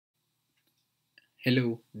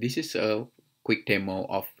Hello, this is a quick demo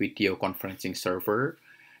of video conferencing server.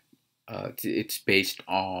 It's based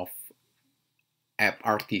off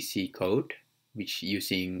apprtc code, which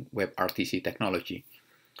using webrtc technology.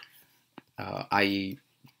 I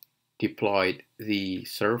deployed the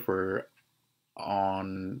server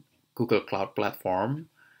on Google Cloud Platform.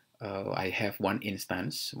 I have one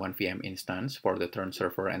VM instance for the Turn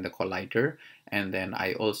server and the collider, and then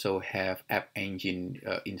I also have App Engine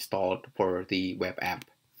installed for the web app.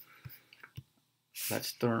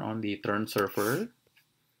 Let's turn on the Turn server,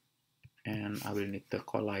 and I will need the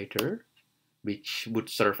collider, which would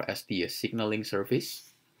serve as the signaling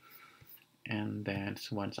service. And then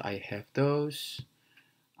once I have those,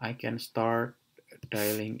 I can start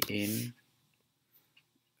dialing in.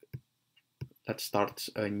 Let's start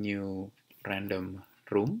a new random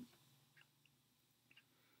room.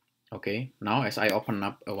 Okay, now as I open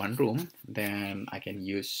up one room, then I can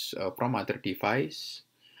use from other device.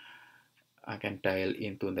 I can dial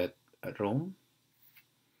into that room.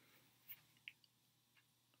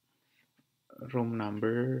 Room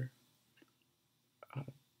number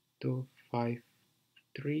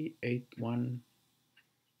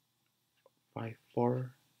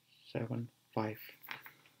 253815475.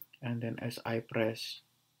 And then as I press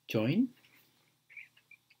join,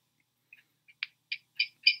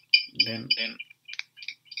 then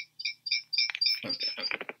okay.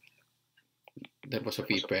 That was a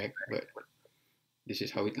feedback, but this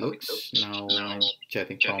is how it looks. Now I'm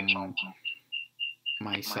chatting from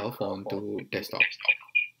my cell phone to desktop.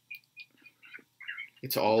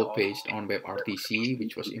 It's all based on webrtc,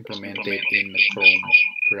 which was implemented in the Chrome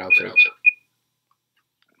browser.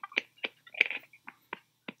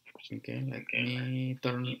 Okay, let me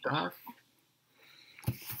turn it off.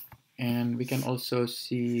 And we can also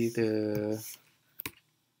see the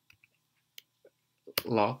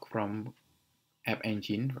log from App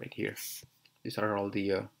Engine right here. These are all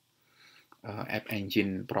the App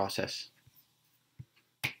Engine process.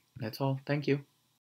 That's all. Thank you.